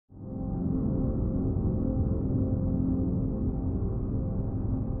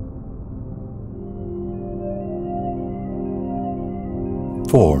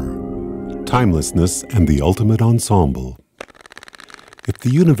4. Timelessness and the ultimate ensemble. If the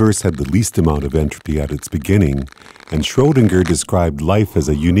universe had the least amount of entropy at its beginning, and Schrödinger described life as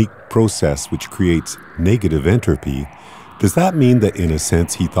a unique process which creates negative entropy, does that mean that in a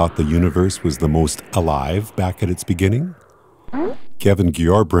sense he thought the universe was the most alive back at its beginning? Kevin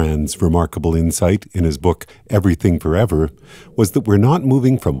Georbrand's remarkable insight in his book Everything Forever was that we're not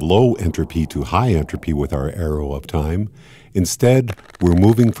moving from low entropy to high entropy with our arrow of time. Instead, we're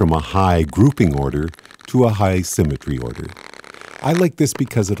moving from a high grouping order to a high symmetry order. I like this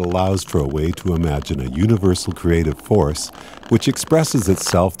because it allows for a way to imagine a universal creative force which expresses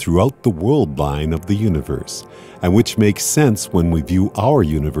itself throughout the world line of the universe, and which makes sense when we view our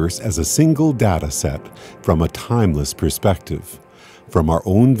universe as a single data set from a timeless perspective. From our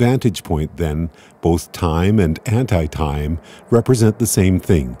own vantage point, then, both time and anti-time represent the same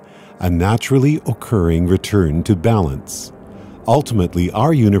thing, a naturally occurring return to balance. Ultimately,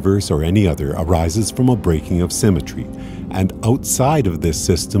 our universe or any other arises from a breaking of symmetry, and outside of this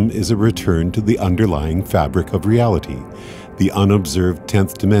system is a return to the underlying fabric of reality, the unobserved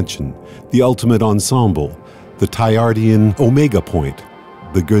 10th dimension, the ultimate ensemble, the Teilhardian omega point,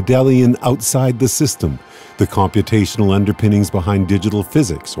 the Gödelian outside the system, the computational underpinnings behind digital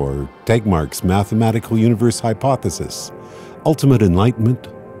physics or Tegmark's mathematical universe hypothesis, ultimate enlightenment,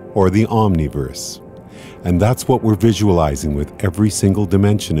 or the omniverse. And that's what we're visualizing with every single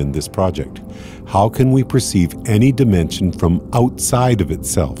dimension in this project. How can we perceive any dimension from outside of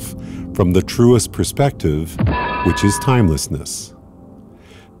itself, from the truest perspective, which is timelessness?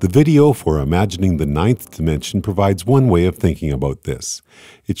 The video for imagining the 9th dimension provides one way of thinking about this.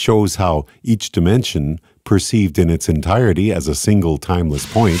 It shows how each dimension, perceived in its entirety as a single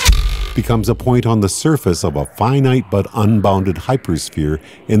timeless point, becomes a point on the surface of a finite but unbounded hypersphere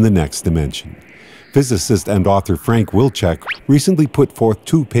in the next dimension. Physicist and author Frank Wilczek recently put forth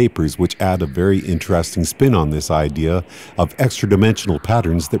 2 papers which add a very interesting spin on this idea of extra-dimensional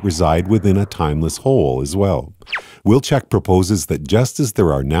patterns that reside within a timeless whole as well. Wilczek proposes that just as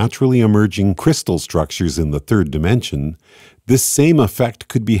there are naturally emerging crystal structures in the 3rd dimension, this same effect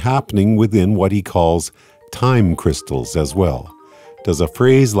could be happening within what he calls time crystals as well. Does a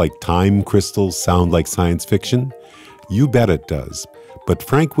phrase like time crystals sound like science fiction? You bet it does. But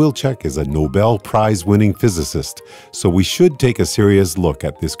Frank Wilczek is a Nobel Prize-winning physicist, so we should take a serious look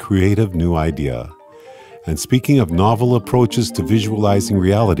at this creative new idea. And speaking of novel approaches to visualizing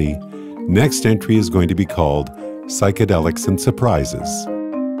reality, next entry is going to be called Psychedelics and Surprises.